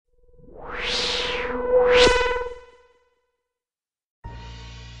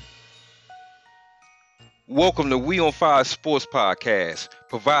Welcome to We on Fire Sports Podcast,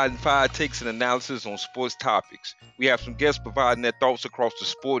 providing fire takes and analysis on sports topics. We have some guests providing their thoughts across the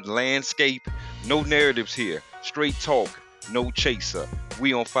sport landscape. No narratives here, straight talk, no chaser.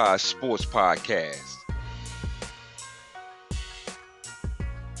 We on Fire Sports Podcast.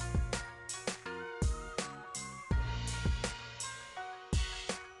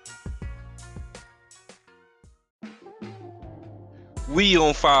 We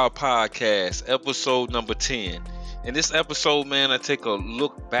on Fire Podcast, episode number 10. In this episode, man, I take a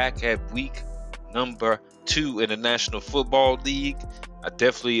look back at week number 2 in the National Football League. I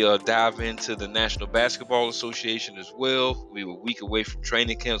definitely dive into the National Basketball Association as well. We were a week away from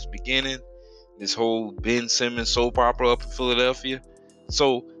training camps beginning. This whole Ben Simmons soap opera up in Philadelphia.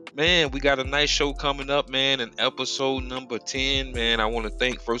 So, man, we got a nice show coming up, man, in episode number 10, man. I want to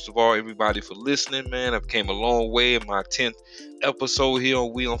thank, first of all, everybody for listening, man. I've came a long way in my 10th episode here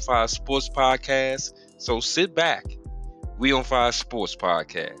on We on Fire Sports Podcast. So sit back. We on Fire Sports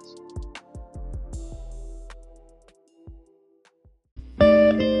Podcast.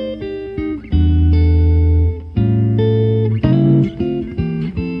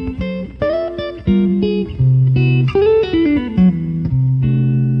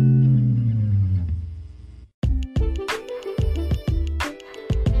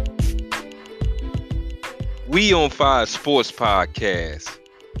 We on Fire Sports Podcast.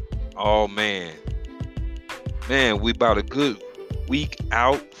 Oh man, we about a good week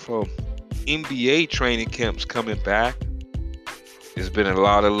out from NBA training camps coming back. There's been a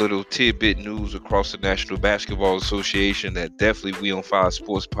lot of little tidbit news across the National Basketball Association that definitely We on Fire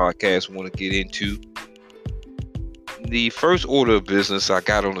Sports Podcast want to get into. The first order of business I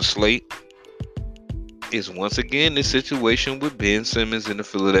got on the slate is once again the situation with Ben Simmons and the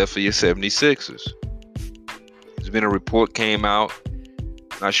Philadelphia 76ers. There's been a report came out.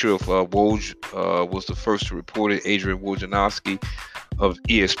 Not sure if Woj was the first to report it, Adrian Wojnarowski of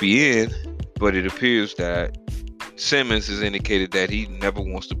ESPN, but it appears that Simmons has indicated that he never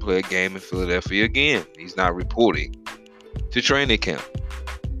wants to play a game in Philadelphia again. He's not reporting to training camp.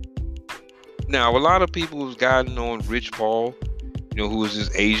 Now, a lot of people have gotten on Rich Paul, who is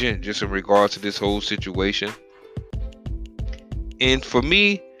his agent, just in regards to this whole situation. And for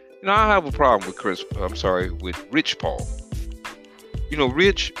me, I have a problem with Rich Paul.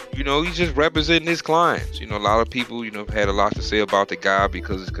 Rich, he's just representing his clients. A lot of people, have had a lot to say about the guy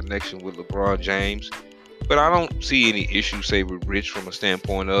because of his connection with LeBron James. But I don't see any issue, say, with Rich from a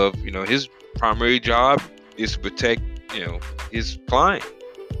standpoint of, his primary job is to protect, his client.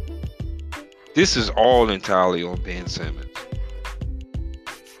 This is all entirely on Ben Simmons.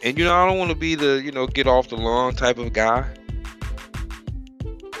 And, I don't want to be the, get off the lawn type of guy.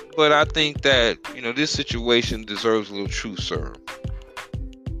 But I think that, this situation deserves a little truth serum.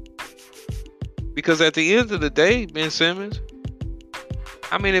 Because at the end of the day, Ben Simmons,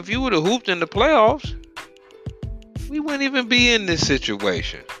 if you would have hooped in the playoffs, we wouldn't even be in this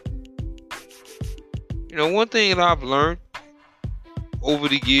situation. One thing that I've learned over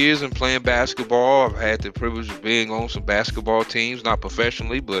the years in playing basketball, I've had the privilege of being on some basketball teams, not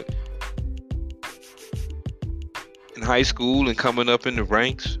professionally, but in high school and coming up in the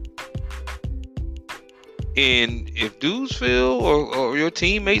ranks. And if dudes feel or your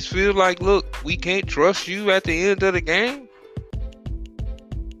teammates feel like, look, we can't trust you at the end of the game,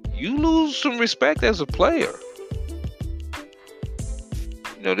 you lose some respect as a player.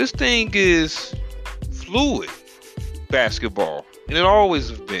 This thing is fluid basketball, and it always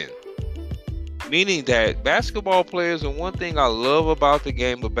has been. Meaning that basketball players, and one thing I love about the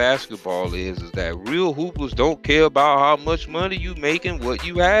game of basketball is that real hoopers don't care about how much money you make and what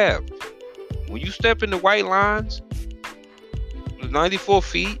you have. When you step in the white lines, 94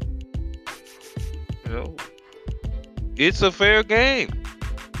 feet, it's a fair game.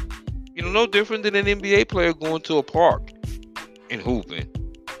 No different than an NBA player going to a park and hooping.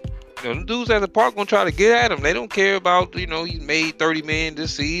 The dudes at the park gonna try to get at him. They don't care about, he's made $30 million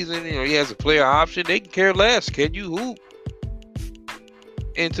this season. He has a player option. They can care less. Can you hoop?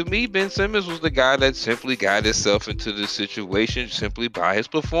 And to me, Ben Simmons was the guy that simply got himself into this situation simply by his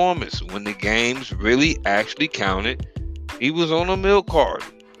performance. When the games really actually counted, he was on a milk cart.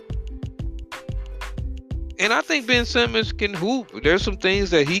 And I think Ben Simmons can hoop. There's some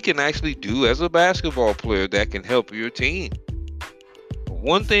things that he can actually do as a basketball player that can help your team. But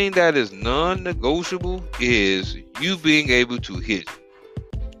one thing that is non-negotiable is you being able to hit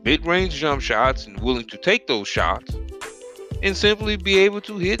mid-range jump shots and willing to take those shots, and simply be able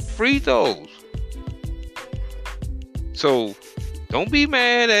to hit free throws. So don't be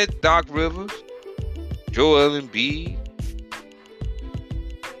mad at Doc Rivers, Joel Embiid,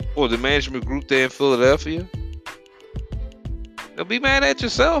 or the management group there in Philadelphia. Now be mad at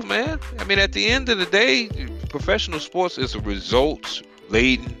yourself, man. I mean, at the end of the day, professional sports is a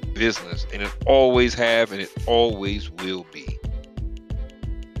results-laden business, and it always have and it always will be.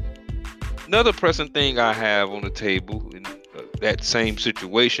 Another pressing thing I have on the table in that same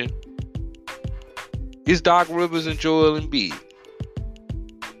situation is Doc Rivers and Joel Embiid.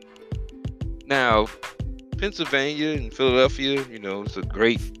 Now, Pennsylvania and Philadelphia, it's a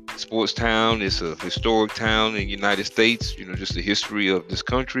great sports town. It's a historic town in the United States, just the history of this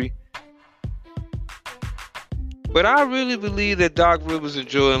country. But I really believe that Doc Rivers and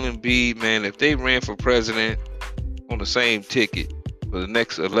Joel Embiid, man, if they ran for president on the same ticket for the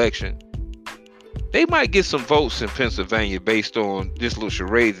next election, they might get some votes in Pennsylvania based on this little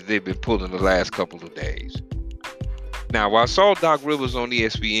charade that they've been pulling the last couple of days. Now, I saw Doc Rivers on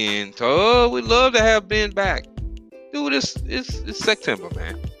ESPN. We'd love to have Ben back. Dude, it's September,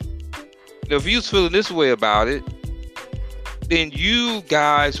 man. Now, if you was feeling this way about it, then you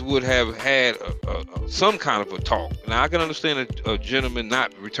guys would have had some kind of a talk. Now, I can understand a gentleman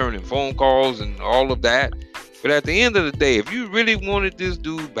not returning phone calls and all of that. But at the end of the day, if you really wanted this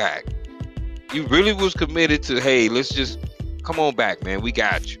dude back, you really was committed to, hey, let's just come on back, man. We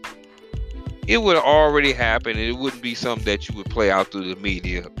got you. It would have already happened, and it wouldn't be something that you would play out through the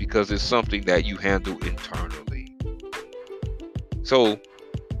media because it's something that you handle internally. So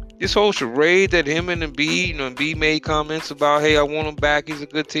this whole charade that him and Embiid, Embiid made comments about, hey, I want him back. He's a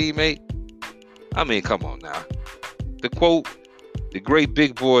good teammate. I mean, come on now. The quote, the great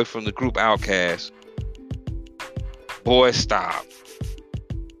big boy from the group Outkast, boy, stop.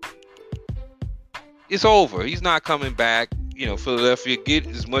 It's over. He's not coming back. Philadelphia, get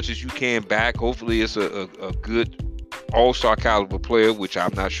as much as you can back. Hopefully it's a good all-star caliber player, which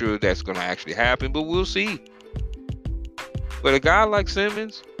I'm not sure that's going to actually happen, but we'll see. But a guy like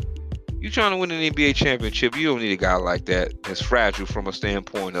Simmons, you trying to win an NBA championship, you don't need a guy like that that's fragile from a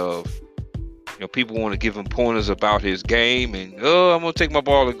standpoint of, people want to give him pointers about his game and, I'm going to take my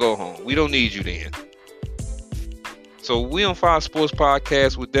ball and go home. We don't need you then. So We on Fire Sports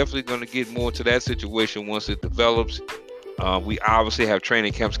Podcast, we're definitely going to get more into that situation once it develops. We obviously have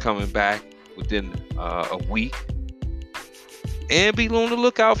training camps coming back within a week. And be on the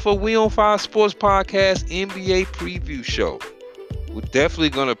lookout for We on Fire Sports Podcast NBA preview show. We're definitely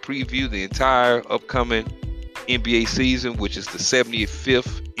going to preview the entire upcoming NBA season, which is the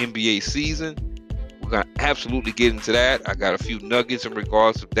 75th NBA season. We're going to absolutely get into that. I got a few nuggets in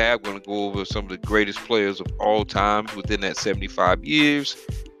regards to that. We're going to go over some of the greatest players of all time within that 75 years.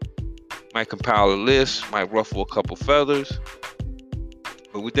 Might compile a list, might ruffle a couple feathers,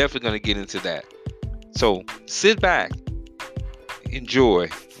 but we're definitely going to get into that. So sit back, enjoy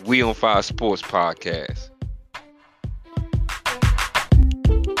We on Fire Sports Podcast.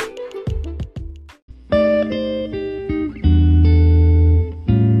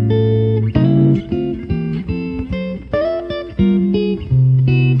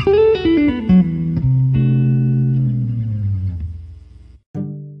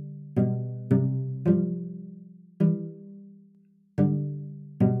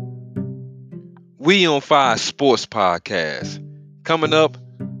 We on Fire Sports Podcast. Coming up,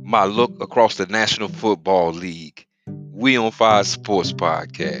 my look across the National Football League. We on Fire Sports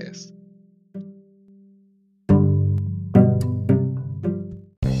Podcast.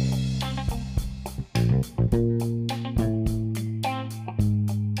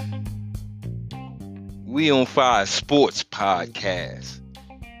 We on Fire Sports Podcast.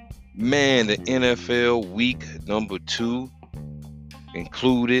 Man, the NFL week number 2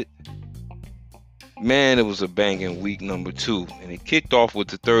 included. Man, it was a banging week number 2, and it kicked off with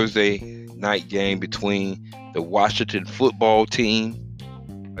the Thursday night game between the Washington football team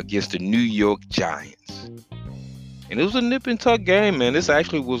against the New York Giants. And it was a nip and tuck game, man. This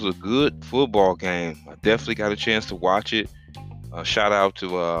actually was a good football game. I definitely got a chance to watch it. Shout out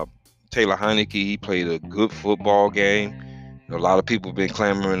to Taylor Heinicke. He played a good football game. A lot of people have been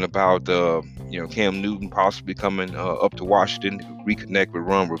clamoring about Cam Newton possibly coming up to Washington to reconnect with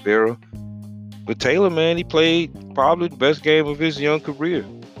Ron Rivera. But Taylor, man, he played probably the best game of his young career.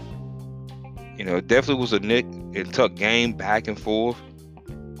 It definitely was a nip and tuck game, back and forth.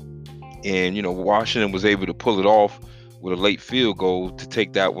 And, Washington was able to pull it off with a late field goal to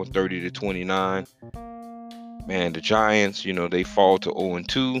take that one 30-29. Man, the Giants, they fall to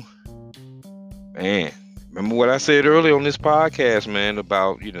 0-2. Man, remember what I said earlier on this podcast, man,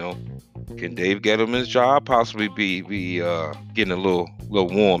 about, can Dave Gettleman's job possibly be getting a little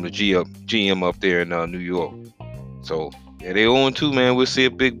warm, the GM up there in New York. So, yeah, they 0-2, man. We'll see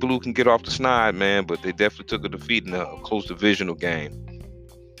if Big Blue can get off the snide, man, but they definitely took a defeat in a close divisional game.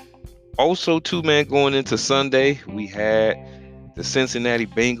 Also, too, man, going into Sunday, we had the Cincinnati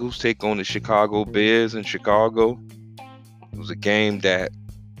Bengals take on the Chicago Bears in Chicago. It was a game that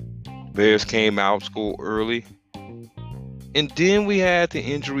Bears came out, scored early. And then we had the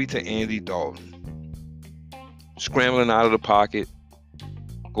injury to Andy Dalton. Scrambling out of the pocket,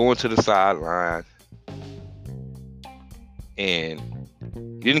 going to the sideline, and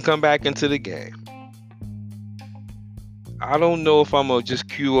he didn't come back into the game. I don't know if I'm going to just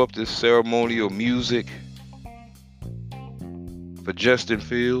cue up this ceremonial music for Justin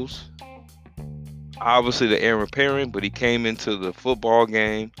Fields. Obviously the heir apparent, but he came into the football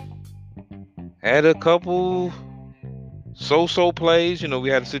game, had a couple so-so plays. We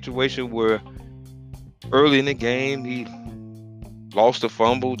had a situation where early in the game he lost a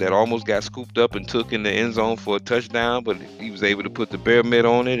fumble that almost got scooped up and took in the end zone for a touchdown, but he was able to put the bear mitt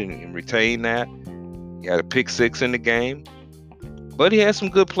on it and retain that. He had a pick six in the game, but he had some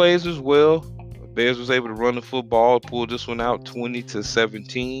good plays as well. Bears was able to run the football, pull this one out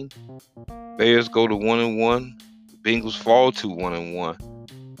 20-17. Bears go to 1-1. Bengals fall to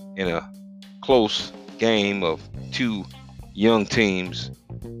 1-1 in a close game of two young teams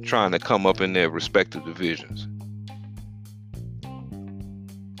trying to come up in their respective divisions.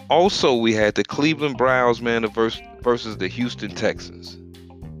 Also, we had the Cleveland Browns, man, versus the Houston Texans.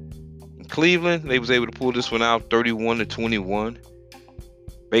 In Cleveland, they was able to pull this one out 31-21.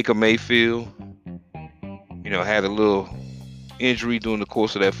 Baker Mayfield, had a little injury during the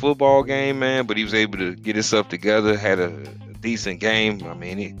course of that football game, man, but he was able to get himself together, had a decent game. I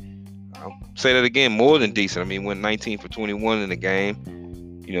mean, I'll say that again, more than decent. I mean, went 19 for 21 in the game.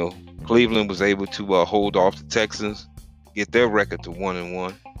 Cleveland was able to hold off the Texans, get their record to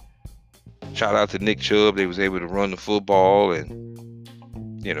 1-1. Shout out to Nick Chubb. They was able to run the football and,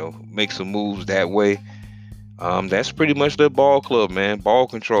 make some moves that way. That's pretty much their ball club, man. Ball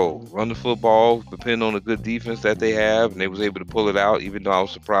control, run the football, depending on the good defense that they have, and they was able to pull it out, even though I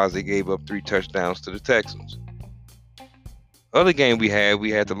was surprised they gave up 3 touchdowns to the Texans. Other game we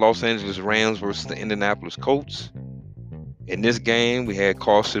had the Los Angeles Rams versus the Indianapolis Colts. In this game, we had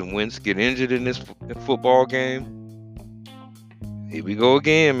Carson Wentz get injured in this football game. Here we go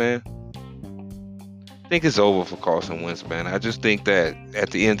again, man. I think it's over for Carson Wentz, man. I just think that at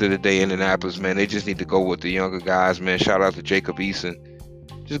the end of the day, Indianapolis, man, they just need to go with the younger guys, man. Shout out to Jacob Eason.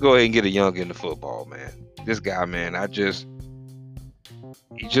 Just go ahead and get a young into football, man. This guy, man, he's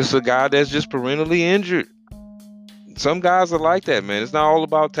just a guy that's just perennially injured. Some guys are like that, man. It's not all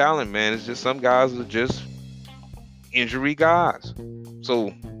about talent, man. It's just some guys are just injury guys.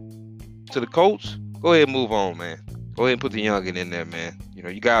 So, to the Colts, go ahead and move on, man. Go ahead and put the youngin in there, man.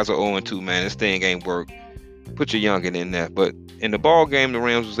 You guys are 0-2, man. This thing ain't work. Put your youngin in there. But in the ball game, the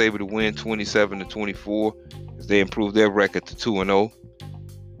Rams was able to win 27-24 as they improved their record to 2-0.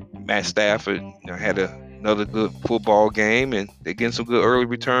 Matt Stafford had another good football game, and they're getting some good early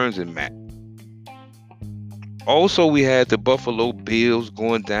returns in Matt. Also, we had the Buffalo Bills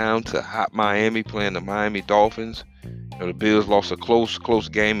going down to hot Miami playing the Miami Dolphins. The Bills lost a close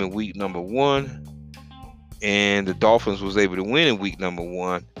game in week number 1, and the Dolphins was able to win in week number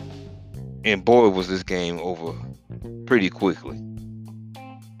 1. And boy, was this game over pretty quickly.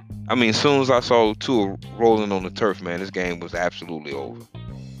 I mean, as soon as I saw Tua rolling on the turf, man, this game was absolutely over.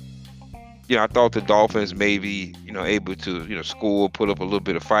 I thought the Dolphins maybe, able to, score, put up a little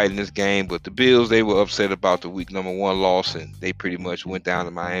bit of fight in this game, but the Bills, they were upset about the week number 1 loss, and they pretty much went down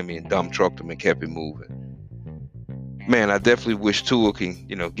to Miami and dump trucked them and kept it moving. Man, I definitely wish Tua can,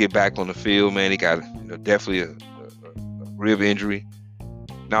 get back on the field, man. He got, definitely a rib injury.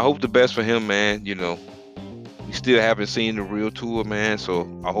 Now, I hope the best for him, man. We still haven't seen the real Tua, man,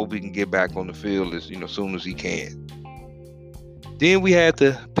 so I hope he can get back on the field as soon as he can. Then we had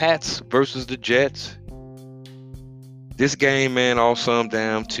the Pats versus the Jets. This game, man, all summed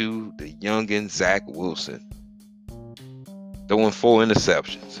down to the youngin' Zach Wilson throwing 4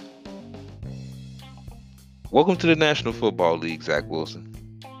 interceptions. Welcome to the National Football League, Zach Wilson.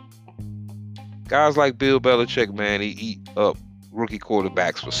 Guys like Bill Belichick, man, he eat up rookie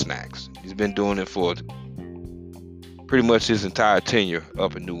quarterbacks for snacks. He's been doing it for pretty much his entire tenure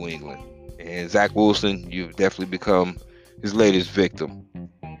up in New England. And Zach Wilson, you've definitely become his latest victim.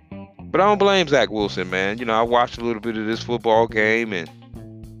 But I don't blame Zach Wilson, man. I watched a little bit of this football game, and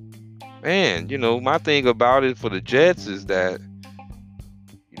man, my thing about it for the Jets is that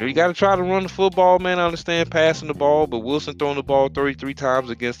you got to try to run the football, man. I understand passing the ball, but Wilson throwing the ball 33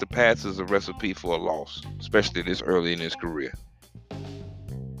 times against the Pats is a recipe for a loss, especially this early in his career.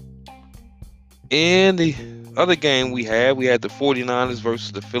 In the other game we had the 49ers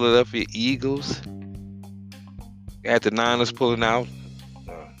versus the Philadelphia Eagles. We had the Niners pulling out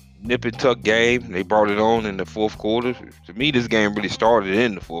nip and tuck game. They brought it on in the fourth quarter. To me, this game really started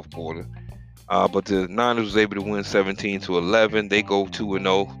in the fourth quarter. But the Niners was able to win 17-11. They go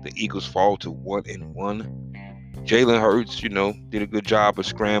 2-0. The Eagles fall to 1-1. Jalen Hurts, did a good job of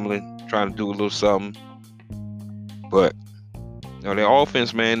scrambling, trying to do a little something. But their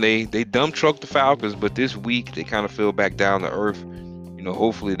offense, man, they dump trucked the Falcons, but this week they kind of fell back down to earth.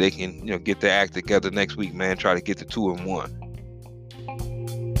 Hopefully they can get their act together next week, man. Try to get to 2-1.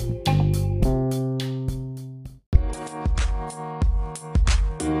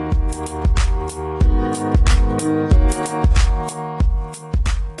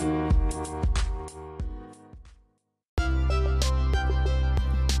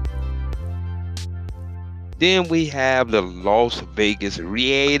 Then we have the Las Vegas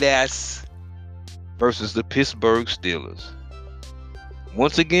Raiders versus the Pittsburgh Steelers.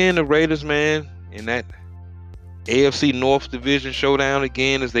 Once again, the Raiders, man, in that AFC North Division showdown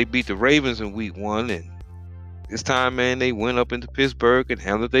again as they beat the Ravens in Week 1. And this time, man, they went up into Pittsburgh and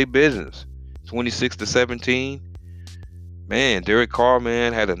handled their business. 26-17. Man, Derek Carr,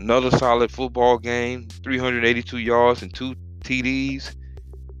 man, had another solid football game. 382 yards and 2 TDs.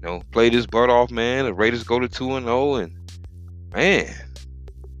 Played his butt off, man. The Raiders go to 2-0. And,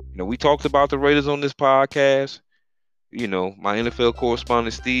 man, we talked about the Raiders on this podcast. My NFL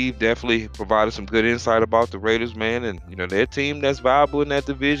correspondent Steve definitely provided some good insight about the Raiders, man. And, they're a team that's viable in that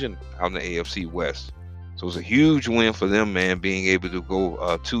division out in the AFC West. So it's a huge win for them, man, being able to go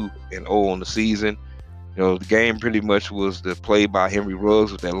 2-0 on the season. The game pretty much was the play by Henry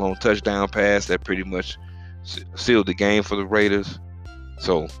Ruggs with that long touchdown pass that pretty much sealed the game for the Raiders.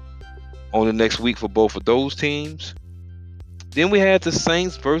 So on the next week for both of those teams. Then we had the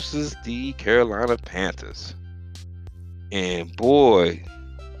Saints versus the Carolina Panthers. And boy,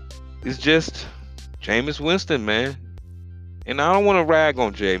 it's just Jameis Winston, man. And I don't want to rag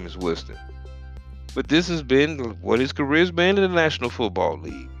on Jameis Winston, but this has been what his career's been in the National Football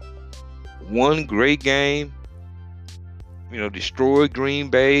League. One great game, destroyed Green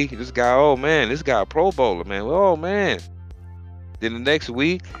Bay. This guy a Pro Bowler, man. Oh, man. Then the next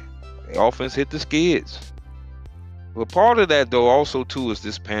week, the offense hit the skids. But part of that, though, also, too, is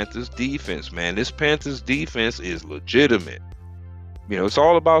this Panthers defense, man. This Panthers defense is legitimate. It's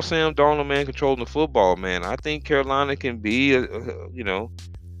all about Sam Darnold, man, controlling the football, man. I think Carolina can be,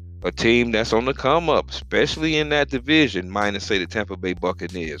 a team that's on the come up, especially in that division, minus, say, the Tampa Bay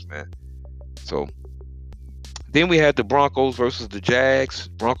Buccaneers, man. So then we had the Broncos versus the Jags.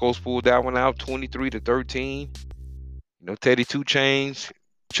 Broncos pulled that one out 23-13. Teddy Two Chains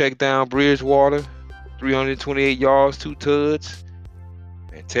checked down Bridgewater, 328 yards, 2 tuds.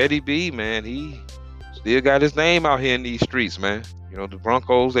 And Teddy B, man, he still got his name out here in these streets, man. The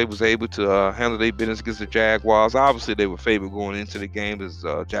Broncos, they was able to handle their business against the Jaguars. Obviously, they were favored going into the game as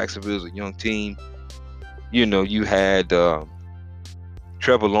Jacksonville's a young team. You had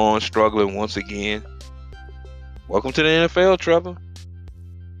Trevor Lawrence struggling once again. Welcome to the NFL, Trevor.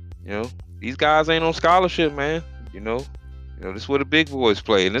 These guys ain't on scholarship, man. This is where the big boys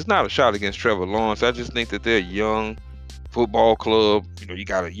play. And it's not a shot against Trevor Lawrence. I just think that they're a young football club. You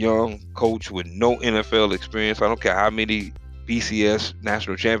got a young coach with no NFL experience. I don't care how many BCS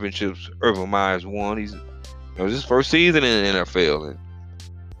national championships Urban Meyer's won. He's, this is his first season in the NFL. And,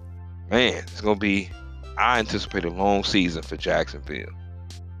 man, it's going to be, I anticipate a long season for Jacksonville.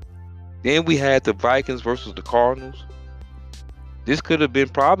 Then we had the Vikings versus the Cardinals. This could have been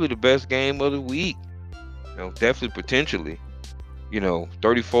probably the best game of the week. Definitely potentially.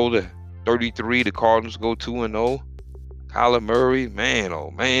 34-33, the Cardinals go 2-0. Kyler Murray, man,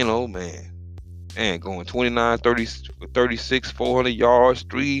 oh man, oh man. Man, going 29, 30, 36, 400 yards,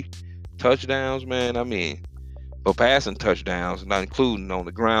 3 touchdowns, man. I mean, but passing touchdowns, not including on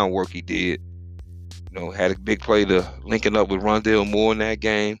the groundwork he did. Had a big play to linking up with Rondale Moore in that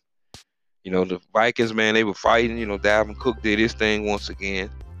game. The Vikings, man, they were fighting. Dalvin Cook did his thing once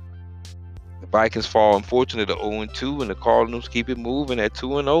again. The Vikings fall, unfortunately, to 0-2, and the Cardinals keep it moving at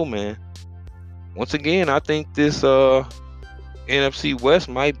 2-0, man. Once again, I think this NFC West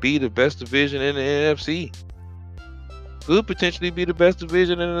might be the best division in the NFC. Could potentially be the best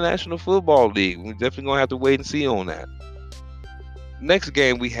division in the National Football League. We're definitely going to have to wait and see on that. Next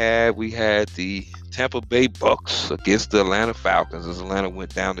game we had the Tampa Bay Bucks against the Atlanta Falcons as Atlanta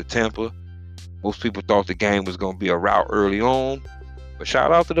went down to Tampa. Most people thought the game was going to be a rout early on. But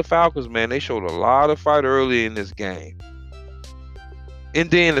shout out to the Falcons, man. They showed a lot of fight early in this game. And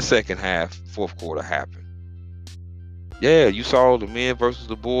then the second half, fourth quarter happened. Yeah, you saw the men versus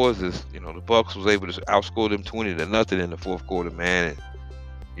the boys. As the Bucks was able to outscore them 20-0 in the fourth quarter, man.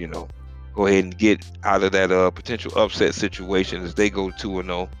 And go ahead and get out of that potential upset situation as they go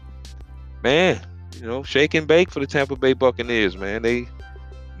 2-0. man, shake and bake for the Tampa Bay Buccaneers, man.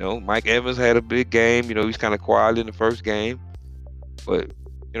 Mike Evans had a big game. He's kind of quiet in the first game, but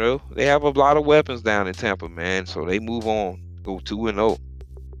they have a lot of weapons down in Tampa, man. So they move on, go 2-0.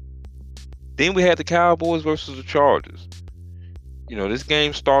 Then we had the Cowboys versus the Chargers. This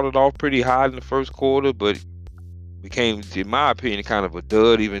game started off pretty hot in the first quarter, but became, in my opinion, kind of a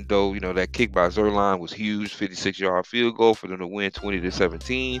dud, even though, that kick by Zuerlein was huge, 56-yard field goal for them to win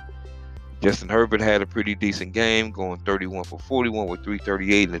 20-17. Justin Herbert had a pretty decent game, going 31 for 41 with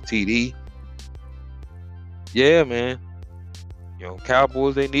 338 and a TD. Yeah, man.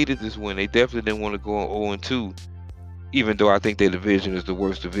 Cowboys, they needed this win. They definitely didn't want to go on 0-2, even though I think their division is the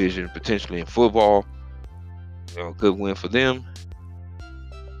worst division potentially in football. Good win for them.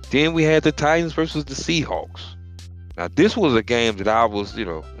 Then we had the Titans versus the Seahawks. Now, this was a game that I was,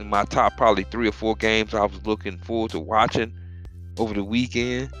 in my top probably 3 or 4 games I was looking forward to watching over the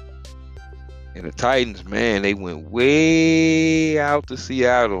weekend. And the Titans, man, they went way out to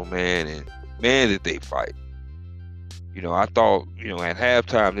Seattle, man. And, man, did they fight. I thought, at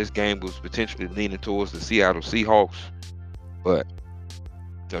halftime, this game was potentially leaning towards the Seattle Seahawks. But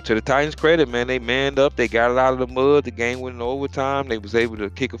to the Titans' credit, man, they manned up. They got it out of the mud. The game went in overtime. They was able to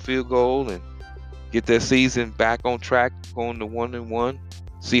kick a field goal and get their season back on track, going to 1-1.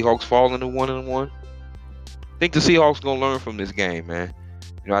 Seahawks falling to 1-1. I think the Seahawks gonna learn from this game, man.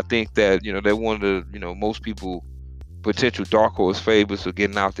 I think that they're one of the most people potential dark horse favorites of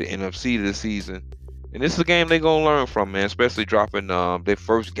getting out the NFC this season. And this is a game they're gonna learn from, man. Especially dropping their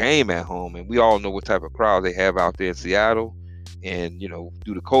first game at home, and we all know what type of crowd they have out there in Seattle. And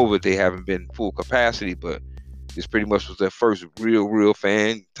due to COVID, they haven't been full capacity, but this pretty much was their first real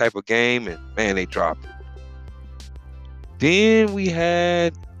fan type of game, and man, they dropped it. Then we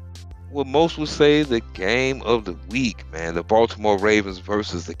had what most would say the game of the week, man. The Baltimore Ravens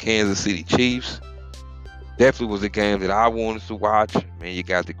versus the Kansas City Chiefs. Definitely was a game that I wanted to watch. Man, you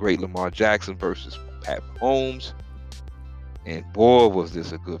got the great Lamar Jackson versus Pat Mahomes. And boy, was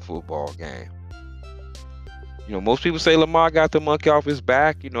this a good football game. Most people say Lamar got the monkey off his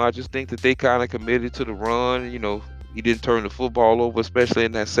back. I just think that they kind of committed to the run. He didn't turn the football over, especially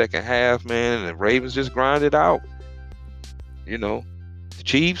in that second half, man. And the Ravens just grinded out. The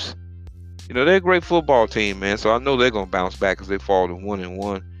Chiefs, they're a great football team, man. So I know they're going to bounce back as they fall to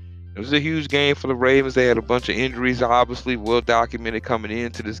 1-1. It was a huge game for the Ravens. They had a bunch of injuries, obviously, well documented coming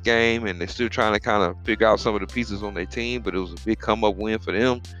into this game. And they're still trying to kind of figure out some of the pieces on their team. But it was a big come-up win for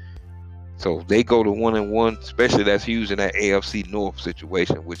them. So they go to 1-1, especially that's huge in that AFC North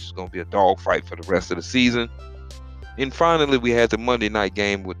situation, which is going to be a dogfight for the rest of the season. And finally, we had the Monday night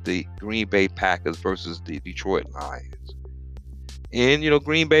game with the Green Bay Packers versus the Detroit Lions. And,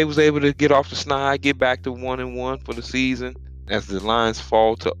 Green Bay was able to get off the snide, get back to 1-1 for the season as the Lions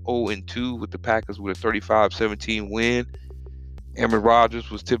fall to 0-2 with the Packers with a 35-17 win. Aaron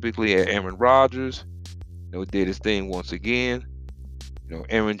Rodgers was typically at Aaron Rodgers. Did his thing once again.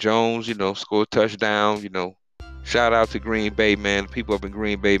 Aaron Jones, scored a touchdown. Shout out to Green Bay, man. People up in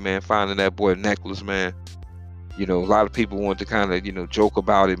Green Bay, man, finding that boy necklace, man. A lot of people want to kind of, joke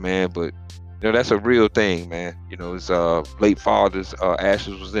about it, man. But, that's a real thing, man. His late father's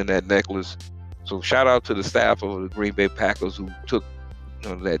ashes was in that necklace. So shout out to the staff of the Green Bay Packers who took,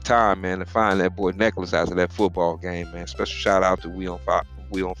 that time, man, to find that boy necklace after that football game, man. Special shout out to We on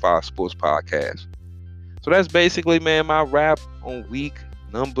Fire Sports Podcast. So that's basically, man, my wrap on week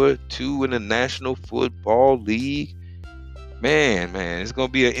number 2 in the National Football League. Man, it's going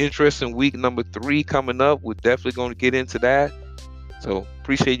to be an interesting week number 3 coming up. We're definitely going to get into that. So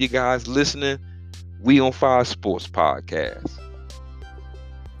appreciate you guys listening. We on Fire Sports Podcast.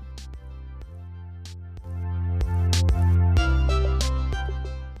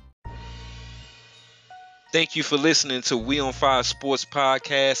 Thank you for listening to We on Fire Sports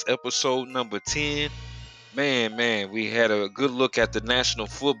Podcast, episode number 10. Man, we had a good look at the National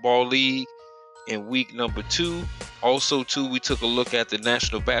Football League in week number 2. Also, too, we took a look at the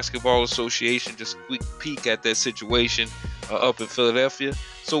National Basketball Association, just a quick peek at that situation up in Philadelphia.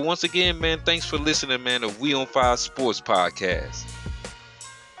 So once again, man, thanks for listening, man, to We on Fire Sports Podcast.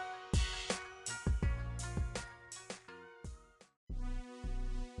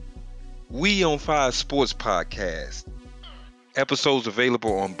 We on Fire Sports Podcast. Episodes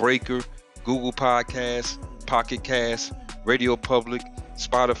available on Breaker, Google Podcasts, Pocket Casts, Radio Public,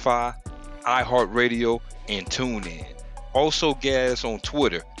 Spotify, iHeartRadio, and TuneIn. Also get us on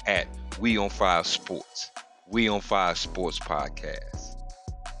Twitter at We on Fire Sports. We on Fire Sports Podcast.